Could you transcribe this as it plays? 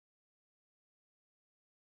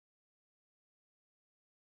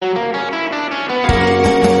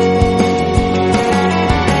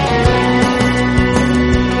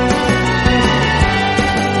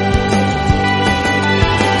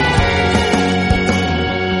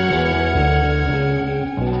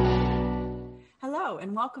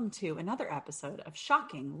welcome to another episode of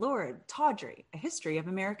Shocking, Lurid, Tawdry, A History of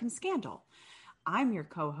American Scandal. I'm your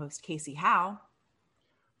co-host, Casey Howe.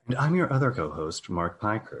 And I'm your other co-host, Mark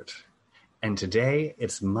Pikert. And today,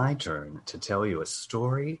 it's my turn to tell you a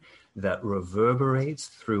story that reverberates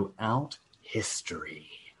throughout history.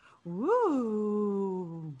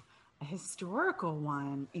 Ooh, a historical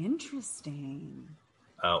one. Interesting.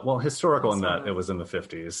 Historical in that it was in the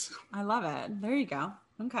 50s. I love it. There you go.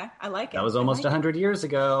 Okay, I like it. That was almost 100 years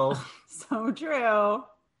ago. So true.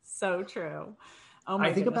 So true. Oh my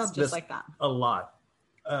I think goodness, about just this like that. a lot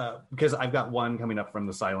because I've got one coming up from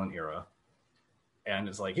the silent era. And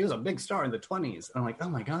it's like, he was a big star in the 20s. And I'm like, oh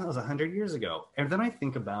my God, that was 100 years ago. And then I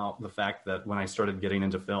think about the fact that when I started getting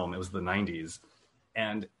into film, it was the 90s.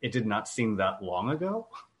 And it did not seem that long ago.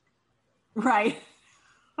 Right.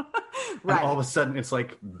 Right. And all of a sudden, it's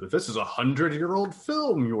like, this is a 100-year-old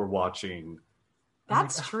film you're watching.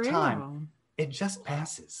 That's true. Time. It just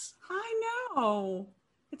passes. I know.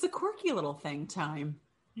 It's a quirky little thing, time.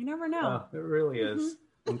 You never know. It really is.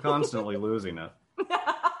 I'm constantly losing it.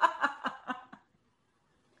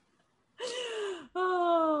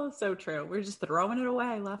 Oh, so true. We're just throwing it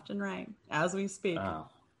away left and right as we speak. Oh,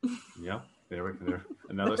 yep. There.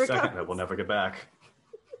 Another second that we'll never get back.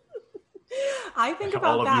 I think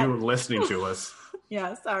about all that. All of you listening to us.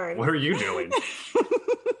 Yeah, sorry. What are you doing?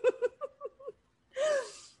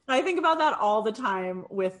 I think about that all the time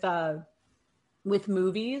with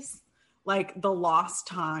movies, like The Lost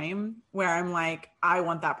Time, where I'm like, I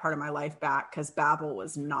want that part of my life back because Babel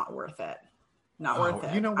was not worth it. Not worth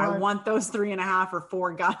it. You know what? I want those 3.5 or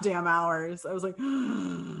 4 goddamn hours. I was like,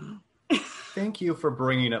 thank you for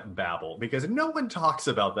bringing up Babel, because no one talks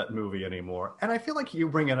about that movie anymore. And I feel like you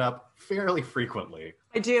bring it up fairly frequently.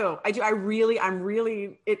 I do. I'm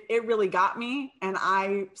really, it really got me. And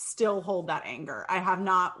I still hold that anger. I have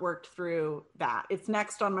not worked through that. It's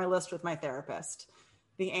next on my list with my therapist,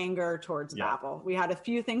 the anger towards Babel. We had a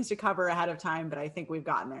few things to cover ahead of time, but I think we've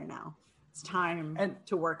gotten there now. It's time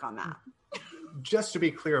to work on that. Just to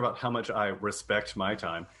be clear about how much I respect my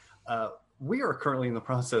time, we are currently in the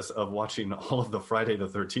process of watching all of the Friday the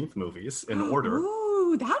 13th movies in order.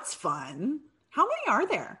 Ooh, that's fun. How many are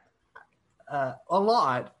there? A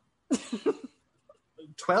lot.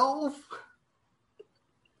 12?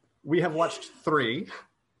 We have watched 3.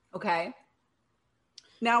 Okay.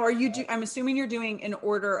 Now, I'm assuming you're doing in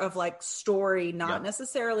order of like story, not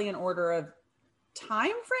necessarily in order of time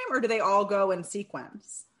frame, or do they all go in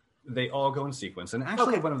sequence? They all go in sequence. And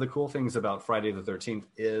actually, one of the cool things about Friday the 13th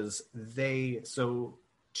is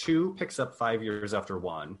 2 picks up 5 years after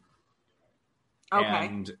 1. Okay.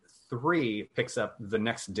 And 3 picks up the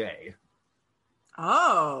next day.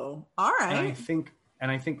 Oh, all right.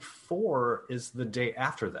 And I think 4 is the day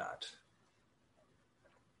after that.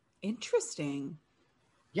 Interesting.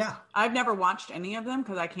 Yeah. I've never watched any of them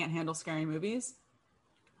because I can't handle scary movies.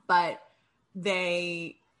 But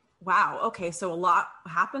wow. Okay. So a lot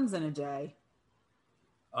happens in a day.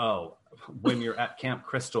 Oh, when you're at Camp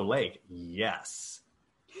Crystal Lake. Yes.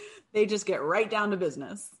 They just get right down to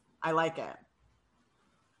business. I like it.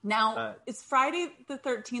 Now, is Friday the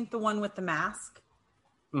 13th the one with the mask?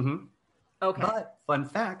 Mm-hmm. Okay. But fun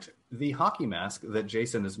fact, the hockey mask that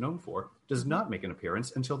Jason is known for does not make an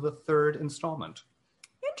appearance until the 3rd installment.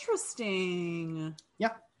 Interesting.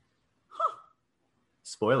 Yeah. Huh.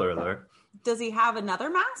 Spoiler alert. Does he have another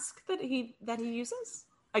mask that he uses?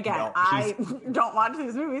 Again, no, I don't watch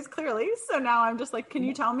these movies clearly, so now I'm just like, can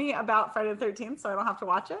you tell me about Friday the 13th so I don't have to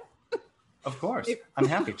watch it? Of course, I'm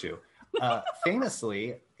happy to.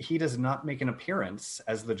 Famously, he does not make an appearance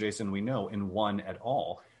as the Jason we know in 1 at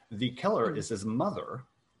all. The killer is his mother.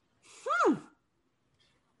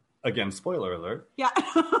 Again, spoiler alert. Yeah.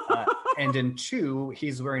 And in 2,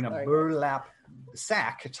 he's wearing a burlap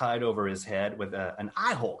sack tied over his head with an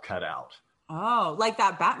eye hole cut out. Oh, like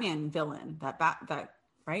that Batman villain. That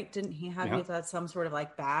right? Didn't he have that some sort of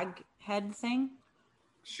like bag head thing?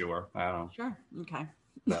 Sure, I don't know. Sure, okay.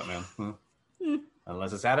 Batman.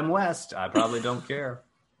 Unless it's Adam West, I probably don't care.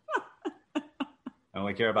 I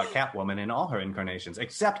only care about Catwoman in all her incarnations,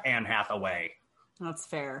 except Anne Hathaway. That's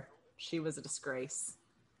fair. She was a disgrace.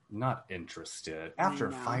 Not interested.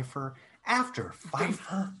 After Pfeiffer.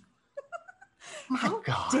 My God.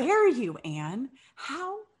 How dare you, Anne?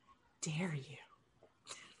 How dare you?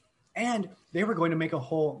 And they were going to make a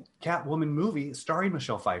whole Catwoman movie starring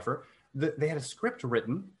Michelle Pfeiffer. They had a script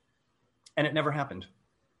written, and it never happened.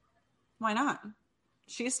 Why not?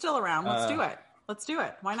 She's still around. Let's do it. Let's do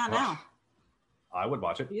it. Why not now? I would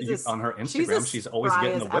watch it. On her Instagram, she's always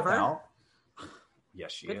getting the whip out.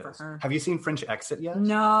 Yes, she Good is. For her. Have you seen French Exit yet?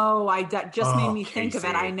 No, that just made me think of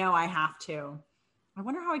it. I know I have to. I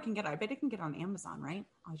wonder how I can get it. I bet I can get it on Amazon, right?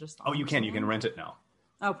 I'll just. Oh, you can. You can rent it now.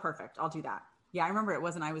 Oh, perfect. I'll do that. Yeah, I remember it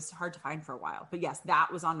wasn't. I was hard to find for a while, but yes,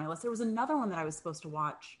 that was on my list. There was another one that I was supposed to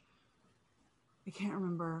watch. I can't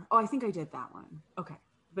remember. Oh, I think I did that one. Okay,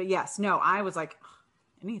 but yes, no, I was like,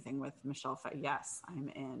 anything with Michelle Pfeiffer. Yes, I'm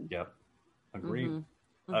in. Yep. Agreed.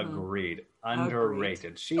 Mm-hmm. Agreed. Underrated.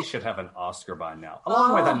 Agreed. She should have an Oscar by now,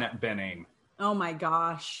 along with Annette Bening. Oh my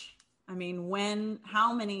gosh. I mean,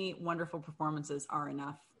 how many wonderful performances are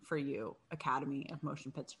enough for you, Academy of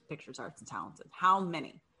Motion Pictures Arts and Talented? How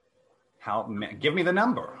many? Give me the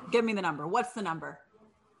number. Give me the number. What's the number?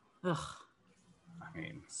 Ugh. I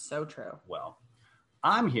mean, so true. Well,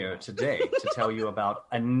 I'm here today to tell you about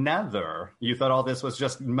another. You thought all this was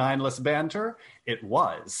just mindless banter? It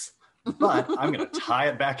was. But I'm going to tie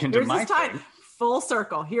it back into my thing. Full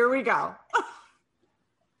circle. Here we go.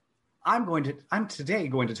 I'm today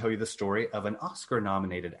going to tell you the story of an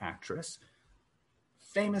Oscar-nominated actress,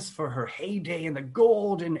 famous for her heyday in the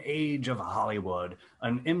golden age of Hollywood,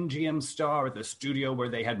 an MGM star at the studio where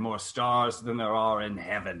they had more stars than there are in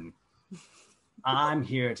heaven. I'm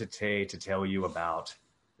here today to tell you about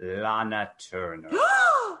Lana Turner.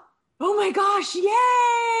 Oh my gosh,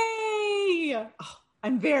 yay! Oh,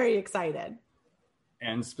 I'm very excited.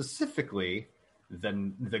 And specifically,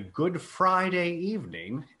 the Good Friday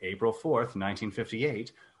evening, April 4th,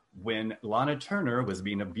 1958, when Lana Turner was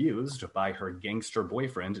being abused by her gangster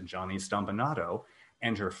boyfriend, Johnny Stompanato,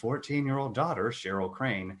 and her 14-year-old daughter, Cheryl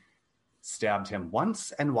Crane, stabbed him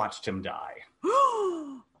once and watched him die.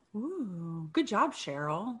 Ooh, good job,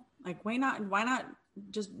 Cheryl. Like, why not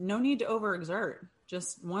just no need to overexert.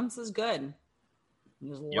 Just once is good.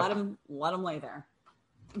 Just let him lay there.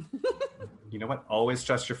 You know what? Always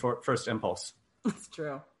trust your first impulse. That's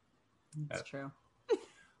true. That's true.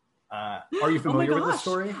 Are you familiar with this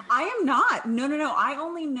story? I am not. No. I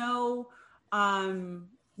only know,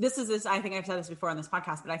 this. I think I've said this before on this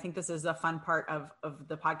podcast, but I think this is a fun part of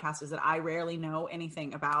the podcast is that I rarely know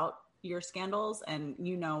anything about your scandals, and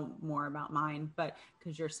you know more about mine, but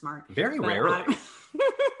because you're smart. Very rarely.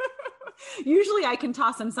 Usually I can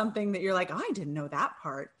toss in something that you're like, oh, I didn't know that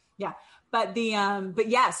part. Yeah. But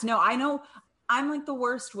yes, no, I know I'm like the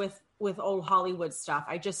worst with old Hollywood stuff.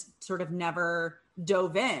 I just sort of never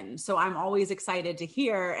dove in. So I'm always excited to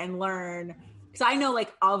hear and learn, because I know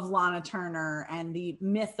like of Lana Turner and the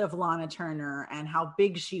myth of Lana Turner and how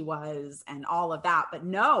big she was and all of that. But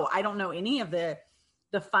no, I don't know any of the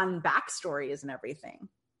fun backstories and everything.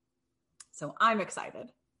 So I'm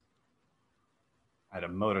excited. I had a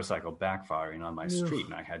motorcycle backfiring on my street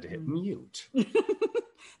and I had to hit mute.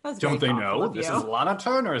 Don't they know? This is Lana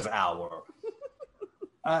Turner's hour.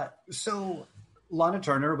 So Lana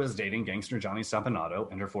Turner was dating gangster Johnny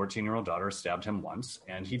Stompanato, and her 14-year-old daughter stabbed him once,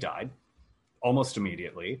 and he died almost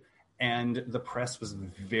immediately. And the press was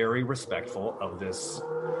very respectful of this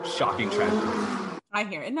shocking tragedy. I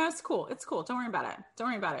hear it. No, it's cool. It's cool. Don't worry about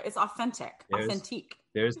it. It's authentic. Authentique.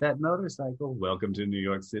 There's that motorcycle. Welcome to New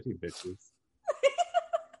York City, bitches.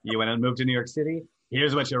 You want to move to New York City?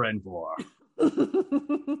 Here's what you're in for.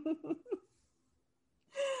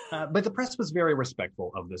 But the press was very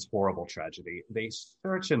respectful of this horrible tragedy. They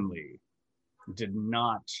certainly did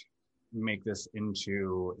not make this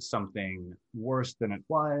into something worse than it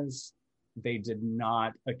was. They did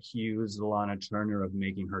not accuse Lana Turner of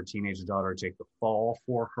making her teenage daughter take the fall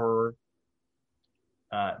for her.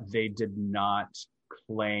 They did not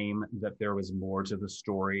claim that there was more to the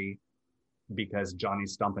story because Johnny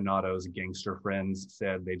Stompanato's gangster friends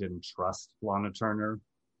said they didn't trust Lana Turner.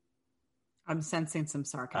 I'm sensing some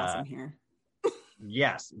sarcasm here.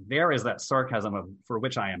 Yes, there is that sarcasm for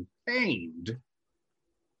which I am famed.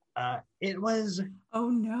 It was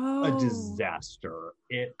a disaster.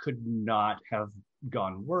 It could not have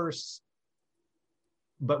gone worse,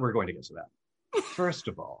 but we're going to get to that. First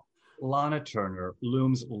of all, Lana Turner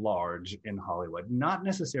looms large in Hollywood, not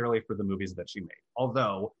necessarily for the movies that she made,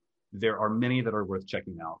 although there are many that are worth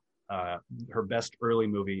checking out. Her best early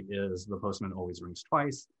movie is The Postman Always Rings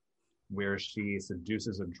Twice, where she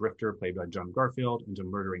seduces a drifter played by John Garfield into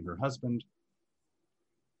murdering her husband.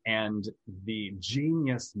 And the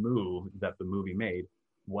genius move that the movie made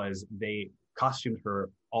was they costumed her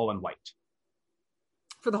all in white.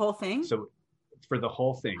 For the whole thing? So for the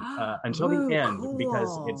whole thing, until the end, cool.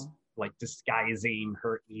 Because it's like disguising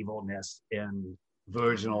her evilness in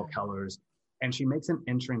virginal colors. And she makes an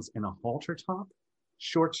entrance in a halter top,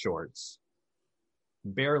 short shorts,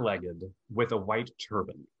 bare-legged, with a white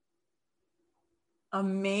turban.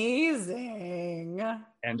 Amazing.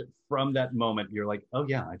 And from that moment, you're like, oh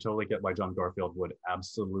yeah, I totally get why John Garfield would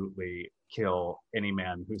absolutely kill any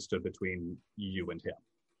man who stood between you and him.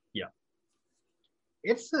 Yeah.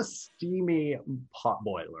 It's a steamy pot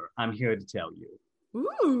boiler, I'm here to tell you.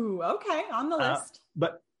 Ooh, okay, on the list.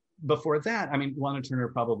 But before that, I mean, Lana Turner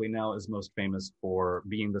probably now is most famous for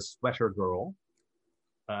being the sweater girl.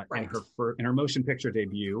 Right. In her motion picture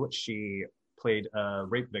debut, she played a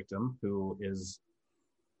rape victim who is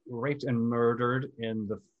raped and murdered in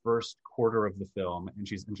the first quarter of the film, and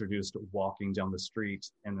she's introduced walking down the street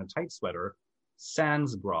in a tight sweater,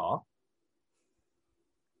 sans bra,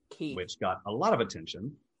 which got a lot of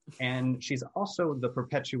attention. And she's also the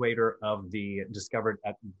perpetuator of the discovered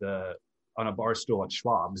on a bar stool at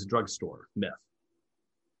Schwab's drugstore myth.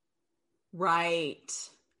 Right.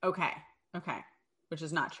 Okay. Which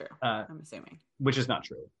is not true, I'm assuming. Which is not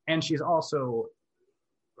true. And she's also,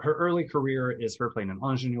 her early career is her playing an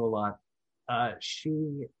ingenue a lot.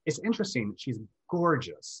 It's interesting, she's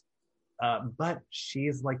gorgeous, but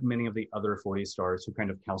she's like many of the other 40 stars who kind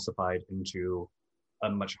of calcified into a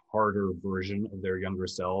much harder version of their younger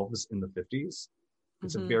selves in the 50s.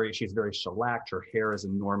 It's she's very shellacked, her hair is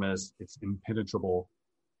enormous, it's impenetrable.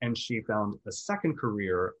 And she found a second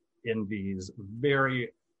career in these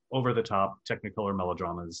very over-the-top Technicolor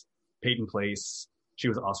melodramas. Peyton Place, she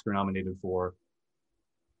was Oscar nominated for.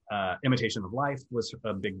 Imitation of Life was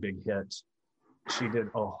a big hit. She did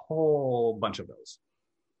a whole bunch of those.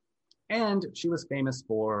 And she was famous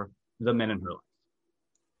for the men in her life.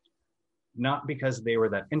 Not because they were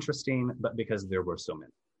that interesting, but because there were so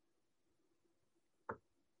many.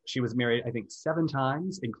 She was married, I think, 7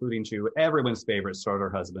 times, including to everyone's favorite starter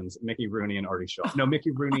husbands, Mickey Rooney and Artie Shaw. No,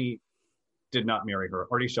 Mickey Rooney did not marry her.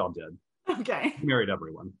 Artie Shaw did. Okay. He married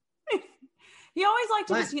everyone. You always like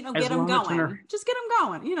to just, get them going. Turner, just get them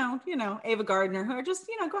going. You know, Ava Gardner, who are just,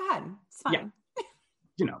 go ahead. It's fine.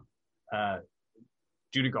 Yeah.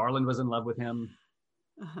 Judy Garland was in love with him.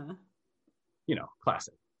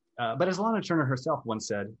 Classic. But as Lana Turner herself once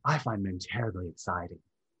said, I find men terribly exciting.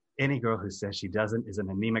 Any girl who says she doesn't is an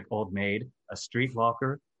anemic old maid, a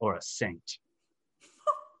streetwalker, or a saint.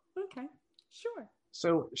 Okay, sure.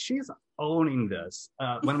 So she's owning this.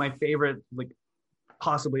 One of my favorite,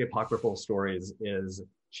 possibly apocryphal stories is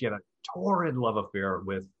she had a torrid love affair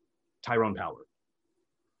with Tyrone Power,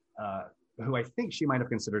 who I think she might have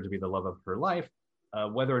considered to be the love of her life.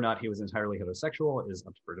 Whether or not he was entirely heterosexual is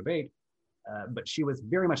up for debate. But she was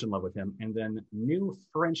very much in love with him. And then new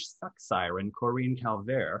French sex siren, Corinne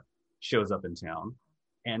Calvert, shows up in town.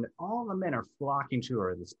 And all the men are flocking to her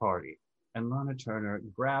at this party. And Lana Turner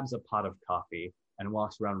grabs a pot of coffee and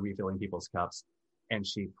walks around refilling people's cups. And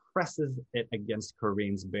she presses it against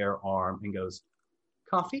Corinne's bare arm and goes,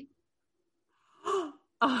 "Coffee?" Oh,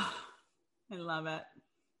 I love it.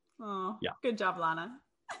 Oh, yeah. Good job, Lana.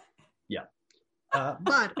 Yeah.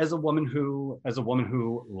 But as a woman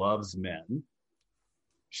who loves men,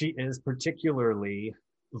 she is particularly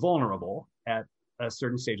vulnerable at a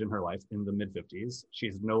certain stage in her life in the mid-50s.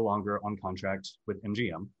 She's no longer on contract with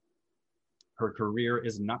MGM. Her career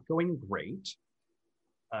is not going great.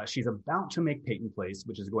 She's about to make Peyton Place,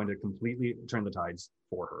 which is going to completely turn the tides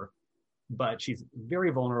for her. But she's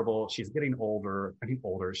very vulnerable. She's getting older.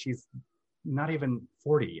 She's not even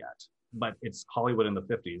 40 yet. But it's Hollywood in the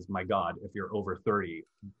 50s. My God, if you're over 30,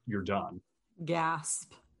 you're done.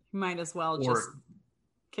 Gasp. You might as well just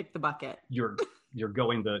kick the bucket. You're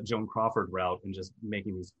going the Joan Crawford route and just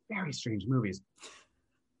making these very strange movies.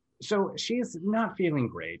 So she's not feeling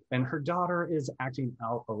great. And her daughter is acting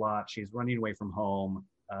out a lot. She's running away from home.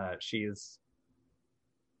 She's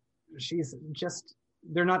just,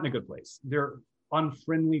 they're not in a good place. They're on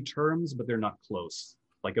friendly terms, but they're not close,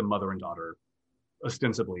 like a mother and daughter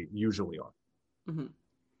ostensibly usually are. Mm-hmm.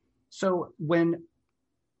 So when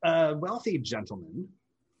a wealthy gentleman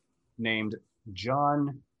named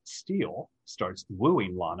John Steele starts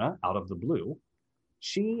wooing Lana out of the blue,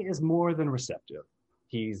 she is more than receptive.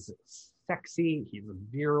 He's sexy, he's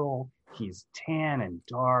virile, he's tan and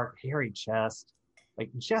dark, hairy chest,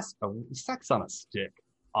 like just a sex on a stick,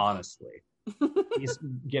 honestly. He's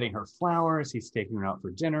getting her flowers, he's taking her out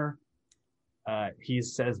for dinner. He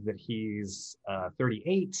says that he's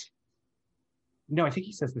 38. No, I think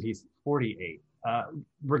he says that he's 48.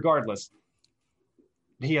 Regardless,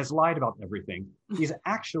 he has lied about everything. He's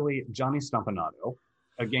actually Johnny Stompanato,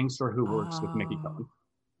 a gangster who works with Mickey Cohen.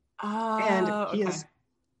 And he is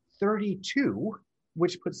 32,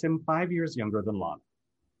 which puts him 5 years younger than Lana.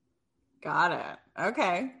 Got it.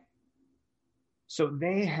 Okay. So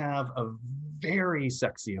they have a very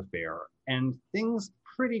sexy affair, and things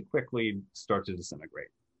pretty quickly start to disintegrate.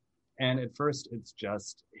 And at first, it's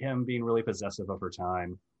just him being really possessive of her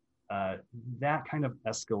time. That kind of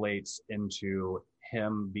escalates into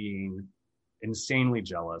him being insanely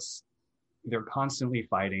jealous. They're constantly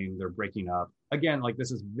fighting. They're breaking up. Again, like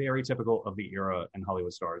this is very typical of the era in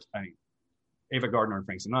Hollywood stars. I mean, Ava Gardner and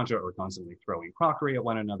Frank Sinatra are constantly throwing crockery at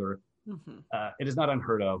one another. Mm-hmm. It is not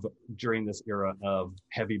unheard of during this era of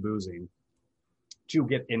heavy boozing to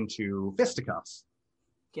get into fisticuffs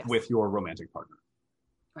Yes. with your romantic partner.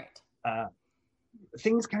 Right.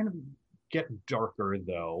 Things kind of get darker,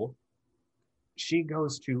 though. She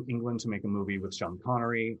goes to England to make a movie with Sean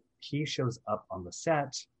Connery. He shows up on the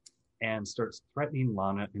set and starts threatening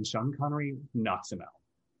Lana, and Sean Connery knocks him out.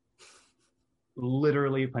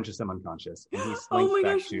 Literally punches him unconscious, and he slinks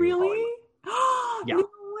back to really? Hollywood. Yeah. No way.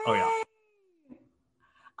 Oh, yeah.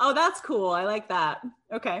 Oh, that's cool. I like that.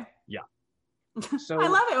 Okay. Yeah. So I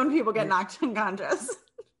love it when people get knocked unconscious.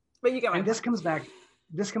 But you get my and this comes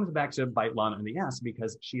back to bite Lana in the ass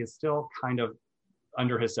because she is still kind of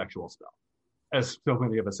under his sexual spell, as so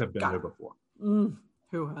many of us have been there before.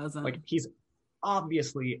 Who hasn't? Like, he's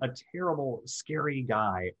obviously a terrible, scary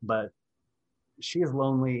guy, but she is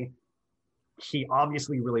lonely. He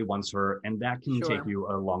obviously really wants her, and that can take you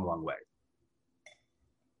a long, long way.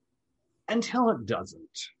 Until it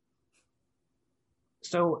doesn't.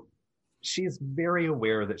 So she's very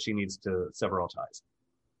aware that she needs to sever all ties.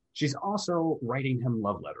 She's also writing him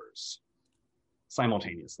love letters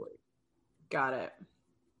simultaneously. Got it.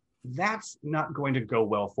 That's not going to go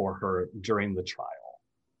well for her during the trial.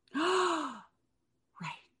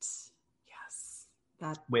 Right. Yes.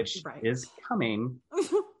 Which is coming.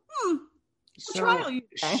 So trial, you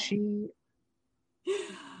say?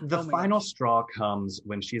 The final straw comes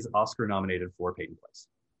when she's Oscar nominated for Peyton Place.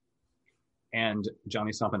 And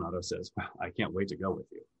Johnny Stompanato says, I can't wait to go with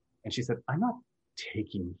you. And she said, I'm not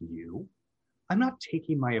taking you. I'm not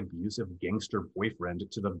taking my abusive gangster boyfriend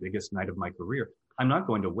to the biggest night of my career. I'm not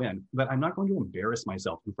going to win, but I'm not going to embarrass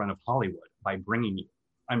myself in front of Hollywood by bringing you.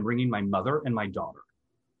 I'm bringing my mother and my daughter.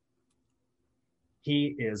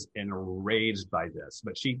 He is enraged by this,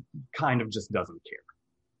 but she kind of just doesn't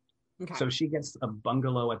care. Okay. So she gets a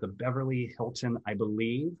bungalow at the Beverly Hilton, I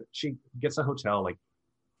believe. She gets a hotel, like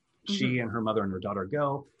she and her mother and her daughter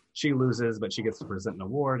go. She loses, but she gets to present an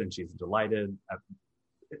award, and she's delighted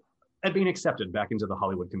at being accepted back into the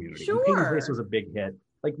Hollywood community. Sure. Peyton Place was a big hit.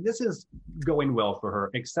 Like, this is going well for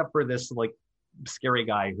her, except for this like scary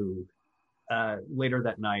guy who later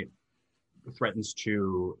that night threatens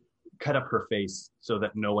to cut up her face so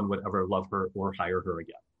that no one would ever love her or hire her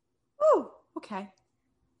again. Oh, okay.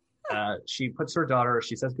 She puts her daughter,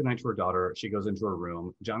 she says goodnight to her daughter. She goes into her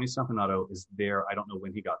room. Johnny Stompanato is there. I don't know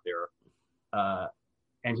when he got there.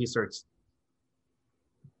 And he starts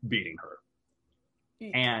beating her.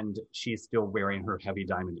 And she's still wearing her heavy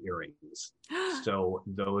diamond earrings. So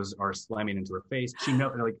those are slamming into her face. She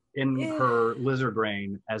knows, like, in her lizard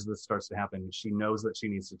brain, as this starts to happen, she knows that she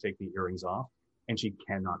needs to take the earrings off, and she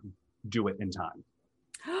cannot do it in time.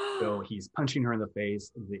 So he's punching her in the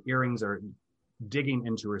face. The earrings are digging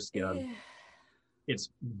into her skin. It's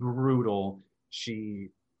brutal.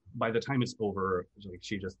 By the time it's over,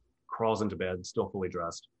 she just crawls into bed, still fully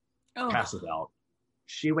dressed, passes out.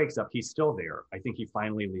 She wakes up. He's still there. I think he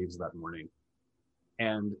finally leaves that morning.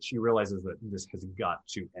 And she realizes that this has got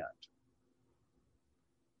to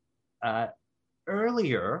end.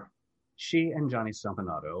 Earlier, she and Johnny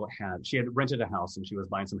Stompanato had rented a house, and she was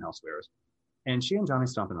buying some housewares. And she and Johnny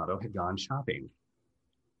Stompanato had gone shopping.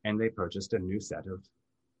 And they purchased a new set of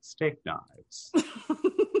steak knives.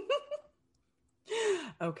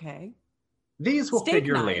 Okay. These will steak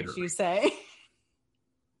figure knives, later. You say?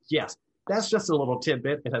 Yes. That's just a little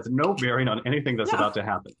tidbit. It has no bearing on anything that's about to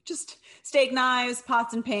happen. Just steak knives,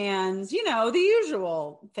 pots and pans, the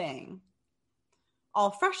usual thing.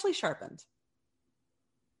 All freshly sharpened.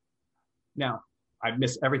 Now, I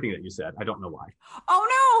missed everything that you said. I don't know why.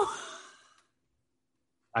 Oh,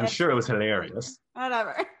 no. I'm sure it was hilarious.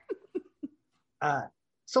 Whatever.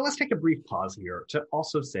 So let's take a brief pause here to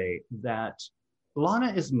also say that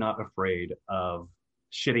Lana is not afraid of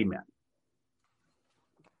shitty men.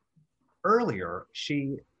 Earlier,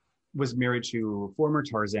 she was married to former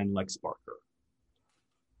Tarzan Lex Barker.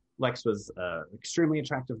 Lex was an extremely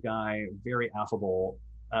attractive guy, very affable,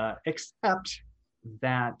 except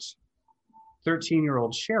that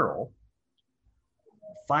 13-year-old Cheryl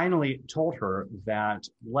finally told her that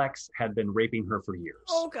Lex had been raping her for years.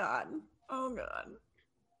 Oh, God.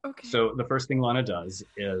 Okay. So the first thing Lana does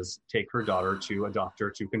is take her daughter to a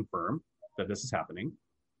doctor to confirm that this is happening.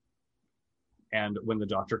 And when the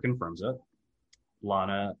doctor confirms it,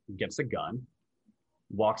 Lana gets a gun,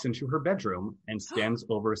 walks into her bedroom, and stands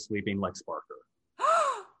over sleeping Lex Barker.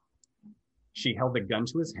 She held the gun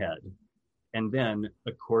to his head. And then,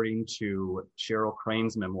 according to Cheryl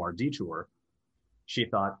Crane's memoir, Detour, She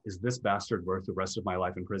thought, is this bastard worth the rest of my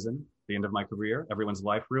life in prison? The end of my career? Everyone's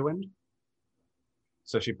life ruined?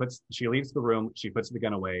 So she leaves the room, she puts the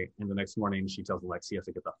gun away, and the next morning she tells Alexia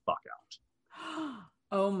to get the fuck out.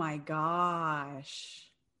 Oh my gosh.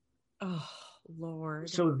 Oh, Lord.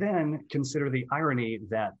 So then consider the irony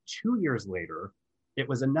that 2 years later, it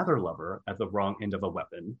was another lover at the wrong end of a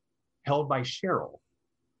weapon, held by Cheryl,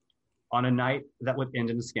 on a night that would end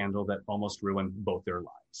in a scandal that almost ruined both their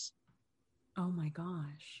lives. Oh my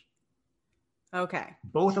gosh. Okay.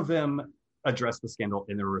 Both of them address the scandal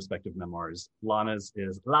in their respective memoirs. Lana's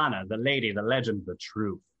is Lana, the lady, the legend, the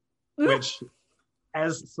truth, which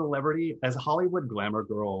as Hollywood glamour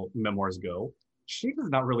girl memoirs go, she does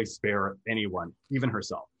not really spare anyone, even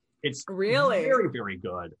herself. It's really very, very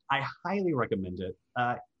good. I highly recommend it.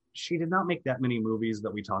 She did not make that many movies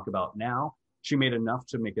that we talk about now. She made enough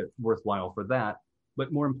to make it worthwhile for that.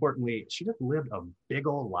 But more importantly, she just lived a big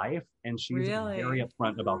old life, and she's very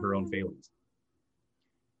upfront about her own failings.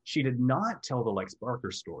 She did not tell the Lex Barker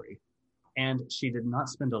story, and she did not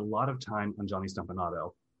spend a lot of time on Johnny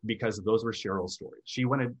Stompanato because those were Cheryl's stories. She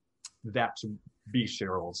wanted that to be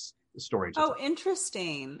Cheryl's story. Oh,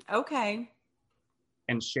 interesting. Okay.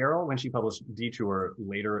 And Cheryl, when she published Detour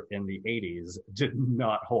later in the 80s, did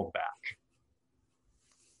not hold back.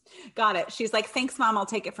 Got it. She's like, thanks, Mom. I'll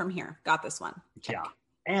take it from here. Got this one. Check. Yeah.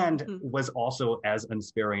 And was also as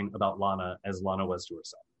unsparing about Lana as Lana was to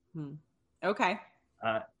herself. Okay.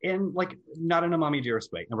 And like, not in a mommy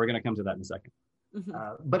dearest way. And we're going to come to that in a second.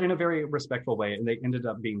 But in a very respectful way. And they ended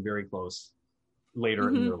up being very close later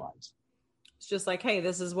in their lives. It's just like, hey,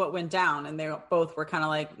 this is what went down. And they both were kind of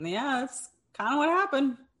like, yeah, that's kind of what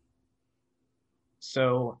happened.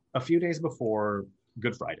 So a few days before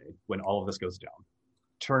Good Friday, when all of this goes down,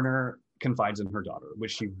 Turner confides in her daughter,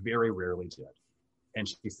 which she very rarely did. And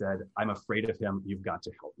she said, I'm afraid of him. You've got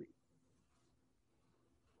to help me.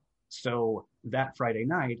 So that Friday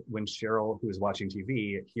night, when Cheryl, who is watching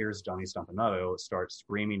TV, hears Johnny Stompanato start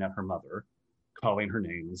screaming at her mother, calling her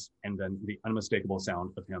names, and then the unmistakable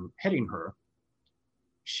sound of him hitting her,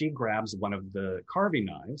 she grabs one of the carving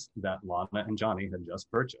knives that Lana and Johnny had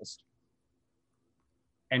just purchased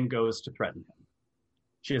and goes to threaten him.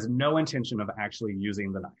 She has no intention of actually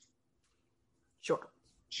using the knife. Sure.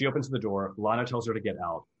 She opens the door. Lana tells her to get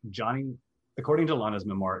out. Johnny, according to Lana's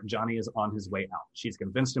memoir, Johnny is on his way out. She's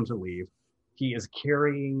convinced him to leave. He is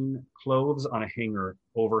carrying clothes on a hanger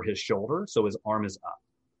over his shoulder, so his arm is up.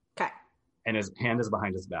 Okay. And his hand is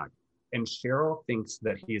behind his back. And Cheryl thinks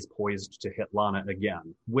that he is poised to hit Lana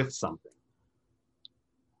again with something.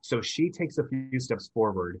 So she takes a few steps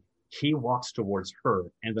forward. He walks towards her,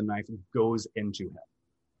 and the knife goes into him.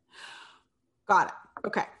 Got it.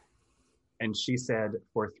 Okay. And she said,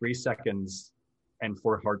 for 3 seconds and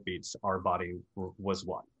 4 heartbeats, our body was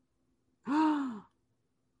one.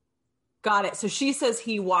 Got it. So she says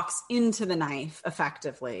he walks into the knife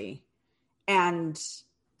effectively. And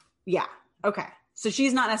yeah. Okay. So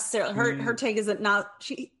she's not necessarily, her take is that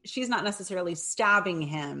she's not necessarily stabbing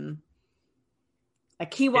him.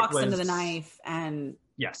 Like he walks into the knife and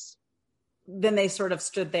yes. Then they sort of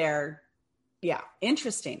stood there. Yeah.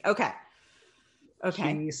 Interesting. Okay.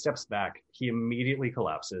 Okay. He steps back. He immediately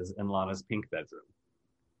collapses in Lana's pink bedroom.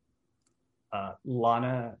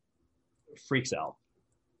 Lana freaks out.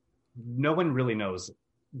 No one really knows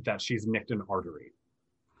that she's nicked an artery.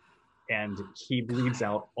 And he bleeds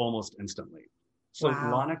out almost instantly. So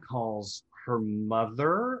Lana calls her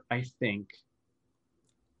mother, I think,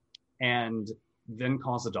 and then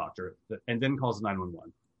calls the doctor, and then calls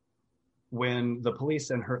 911. When the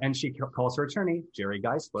police and she calls her attorney, Jerry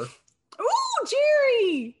Geisler.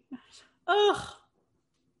 Jerry. Ugh.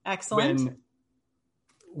 Excellent.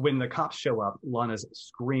 When the cops show up, Lana's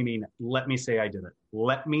screaming, let me say I did it.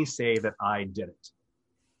 Let me say that I did it.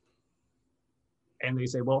 And they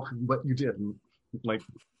say, well, but you didn't. Like,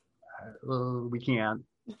 we can't.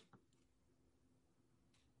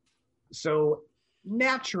 So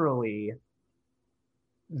naturally,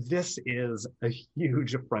 this is a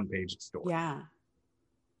huge front page story. Yeah.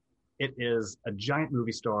 It is a giant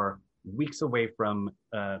movie star weeks away from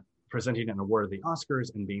presenting an award at the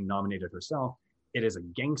Oscars and being nominated herself. It is a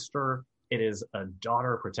gangster. It is a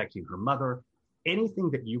daughter protecting her mother. Anything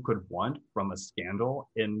that you could want from a scandal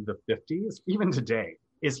in the 50s, even today,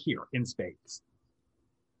 is here in spades.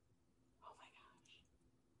 Oh my gosh.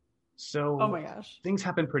 So oh my gosh. Things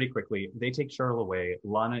happen pretty quickly. They take Cheryl away.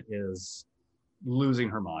 Lana is losing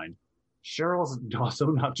her mind. Cheryl's also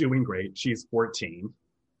not doing great. She's 14.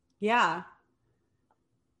 Yeah.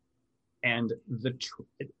 And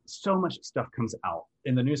so much stuff comes out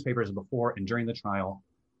in the newspapers before and during the trial.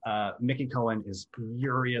 Mickey Cohen is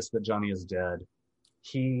furious that Johnny is dead.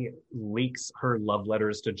 He leaks her love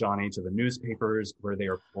letters to Johnny to the newspapers, where they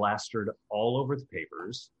are plastered all over the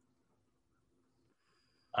papers.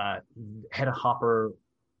 Hedda Hopper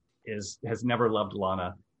has never loved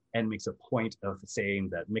Lana and makes a point of saying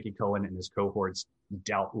that Mickey Cohen and his cohorts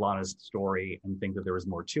doubt Lana's story and think that there was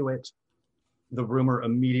more to it. The rumor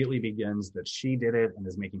immediately begins that she did it and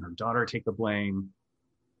is making her daughter take the blame.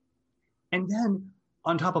 And then,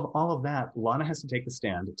 on top of all of that, Lana has to take the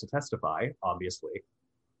stand to testify, obviously,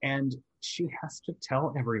 and she has to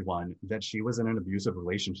tell everyone that she was in an abusive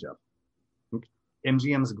relationship.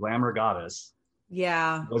 MGM's glamour goddess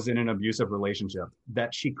was in an abusive relationship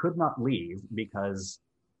that she could not leave because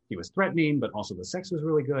he was threatening, but also the sex was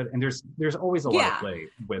really good. And there's always a lot of play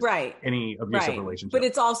with any abusive relationship. But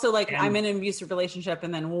it's also like, I'm in an abusive relationship,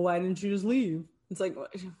 and then, well, why didn't you just leave? It's like,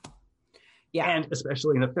 yeah. And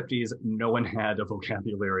especially in the 50s, no one had a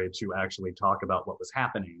vocabulary to actually talk about what was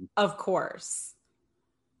happening. Of course.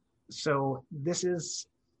 So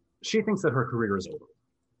she thinks that her career is over,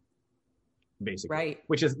 basically. Right.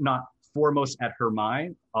 Which is not foremost at her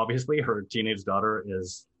mind. Obviously, her teenage daughter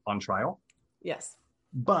is on trial. Yes.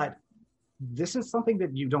 But this is something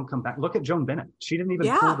that you don't come back. Look at Joan Bennett. She didn't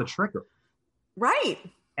even pull the trigger. Right.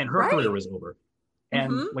 And her career was over.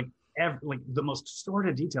 And like the most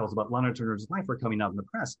sordid details about Lana Turner's life are coming out in the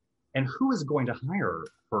press. And who is going to hire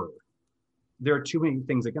her? There are too many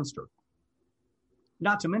things against her.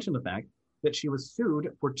 Not to mention the fact that she was sued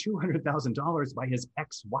for $200,000 by his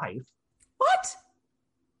ex-wife. What?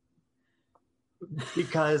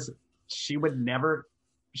 Because she would never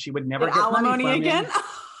get alimony money from again.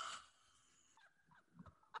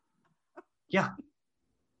 Yeah.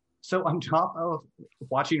 So on top of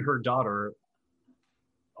watching her daughter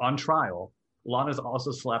on trial, Lana's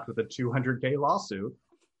also slapped with a $200K lawsuit.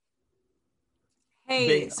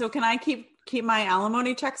 Hey, so can I keep my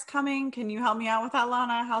alimony checks coming? Can you help me out with that,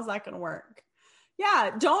 Lana? How's that going to work?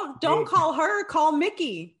 Yeah, don't call her. Call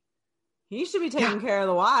Mickey. He should be taking care of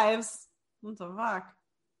the wives. What the fuck?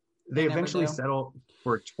 They eventually settle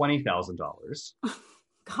for $20,000.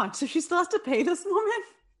 God, so she still has to pay this woman?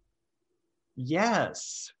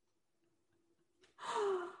 Yes.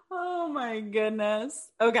 Oh my goodness.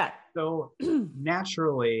 Okay. So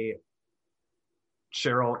naturally,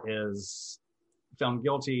 Cheryl is found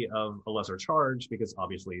guilty of a lesser charge because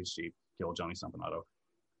obviously she killed Johnny Stompanato.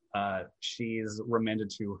 She's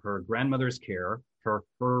remanded to her grandmother's care, her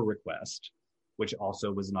request, which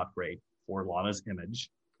also was not great for Lana's image.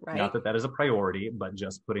 Right. Not that is a priority, but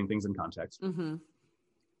just putting things in context. Mm-hmm.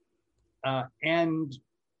 And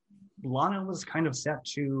Lana was kind of set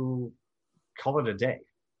to call it a day.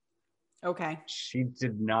 Okay. She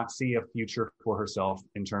did not see a future for herself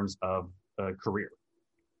in terms of a career.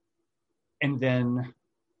 And then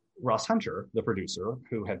Ross Hunter, the producer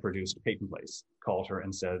who had produced Peyton Place, called her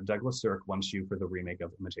and said, Douglas Sirk wants you for the remake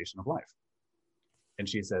of Imitation of Life. And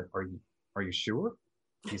she said, are you sure?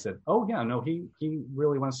 He said, oh yeah, no, he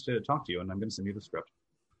really wants to talk to you, and I'm going to send you the script.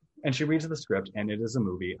 And she reads the script, and it is a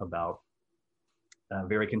movie about a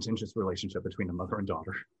very contentious relationship between a mother and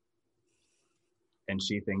daughter. And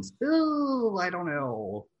she thinks, oh, I don't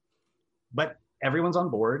know. But everyone's on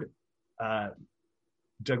board.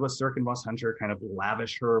 Douglas Sirk and Ross Hunter kind of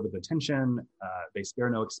lavish her with attention. They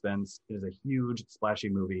spare no expense. It is a huge, splashy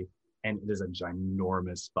movie, and it is a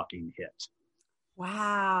ginormous fucking hit.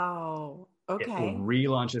 Wow. Okay. It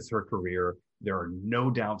relaunches her career. There are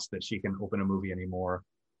no doubts that she can open a movie anymore.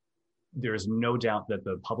 There's no doubt that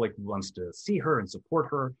the public wants to see her and support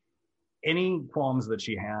her. Any qualms that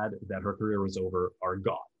she had that her career was over are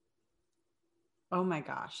gone. Oh my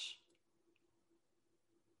gosh.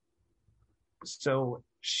 So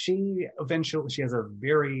she has a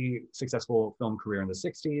very successful film career in the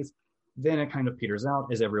 60s. Then it kind of peters out,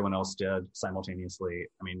 as everyone else did simultaneously.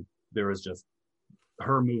 I mean, there was just,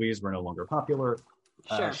 her movies were no longer popular.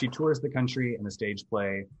 Sure. She tours the country in a stage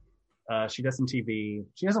play. She does some TV.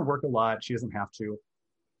 She doesn't work a lot. She doesn't have to.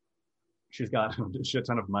 She's got a shit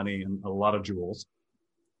ton of money and a lot of jewels.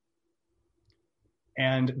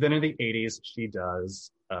 And then in the 80s, she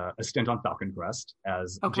does a stint on Falcon Crest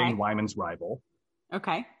as Jane Wyman's rival.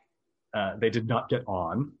 Okay. They did not get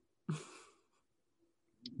on,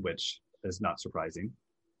 which is not surprising.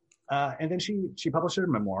 And then she published her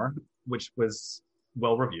memoir, which was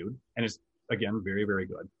well reviewed and is, again, very, very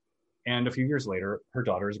good. And a few years later, her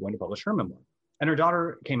daughter is going to publish her memoir. And her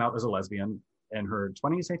daughter came out as a lesbian in her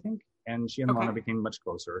 20s, I think. And she and Lana became much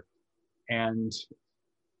closer. And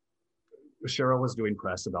Cheryl was doing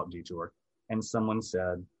press about Detour. And someone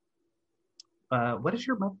said, what does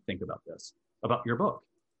your mother think about this, about your book?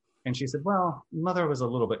 And she said, well, mother was a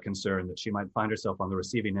little bit concerned that she might find herself on the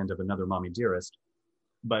receiving end of another Mommy Dearest.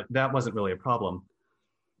 but that wasn't really a problem.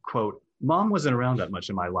 Quote, Mom wasn't around that much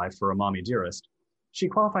in my life for a mommy dearest. She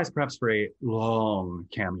qualifies perhaps for a long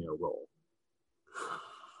cameo role.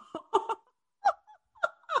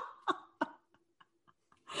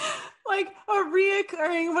 Like a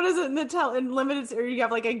reoccurring, what is it in the in limited series? You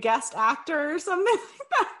have like a guest actor or something like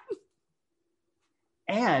that.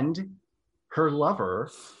 And her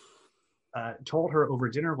lover told her over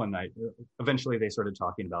dinner one night, eventually they started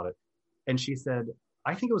talking about it, and she said,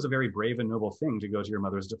 I think it was a very brave and noble thing to go to your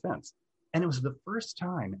mother's defense. And it was the first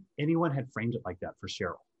time anyone had framed it like that for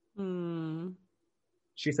Cheryl. Mm.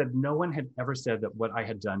 She said, no one had ever said that what I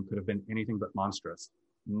had done could have been anything but monstrous.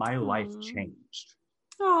 My life changed.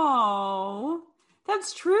 Oh,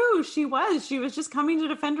 that's true. She was just coming to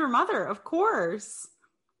defend her mother, of course.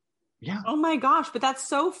 Yeah. Oh my gosh. But that's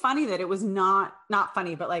so funny that it was not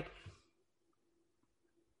funny, but like,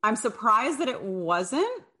 I'm surprised that it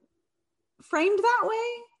wasn't framed that way.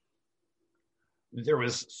 There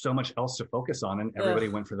was so much else to focus on, and everybody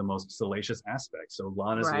went for the most salacious aspects. So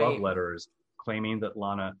Lana's love letters, claiming that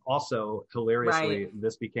Lana, also hilariously,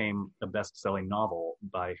 this became a best-selling novel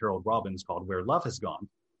by Harold Robbins called Where Love Has Gone,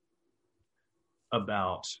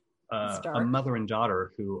 about a mother and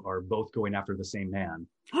daughter who are both going after the same man,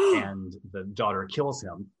 and the daughter kills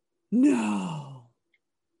him. No.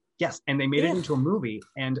 Yes, and they made it into a movie,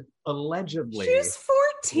 and allegedly... She's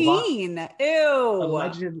 14.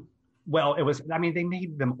 Ew. Well, it was, I mean, they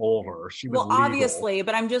made them older. She was legal. Obviously,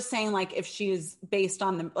 but I'm just saying, like, if she's based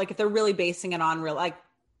on them, like, if they're really basing it on real, like,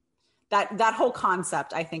 that whole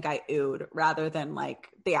concept, I think I oohed rather than, like,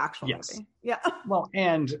 the actual movie. Yeah. Well,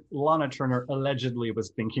 and Lana Turner allegedly was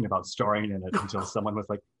thinking about starring in it until someone was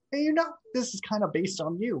like, hey, you know, this is kind of based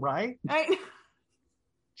on you, right?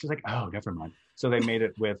 She's like, oh, never mind. So they made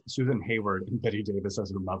it with Susan Hayward and Betty Davis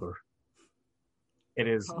as her mother. It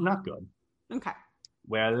is not good. Okay.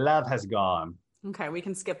 Where Love Has Gone. Okay, we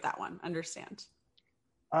can skip that one. Understand.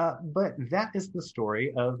 But that is the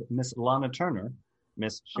story of Miss Lana Turner,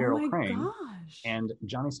 Miss Cheryl Crane, and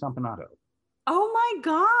Johnny Stompanato. Oh my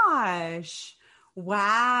gosh.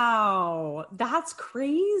 Wow. That's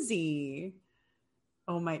crazy.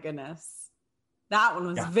 Oh my goodness. That one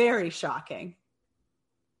was very shocking.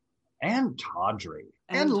 And Tawdry.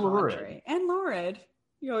 And Lurid. And Lurid.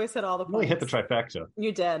 You always hit all the points. Really hit the trifecta.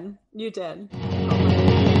 You did. You did.